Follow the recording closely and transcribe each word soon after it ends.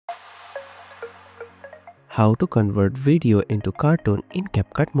How to convert video into cartoon in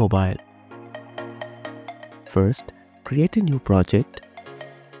CapCut Mobile. First, create a new project,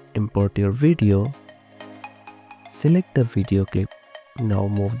 import your video, select the video clip. Now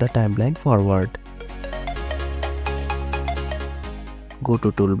move the timeline forward. Go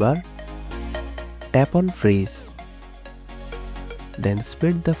to toolbar, tap on freeze, then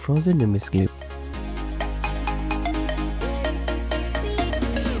split the frozen image clip.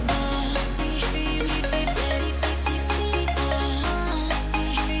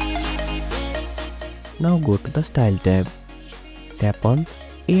 Now go to the Style tab, tap on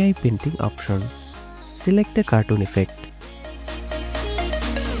AI Painting option, select a cartoon effect.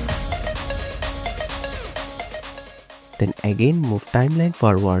 Then again move timeline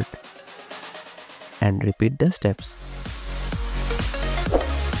forward and repeat the steps.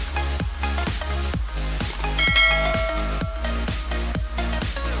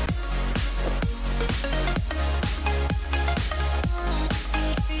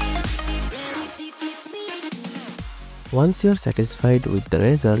 Once you are satisfied with the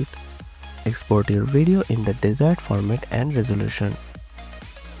result, export your video in the desired format and resolution.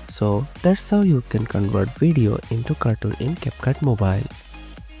 So that's how you can convert video into cartoon in CapCut Mobile.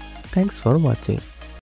 Thanks for watching.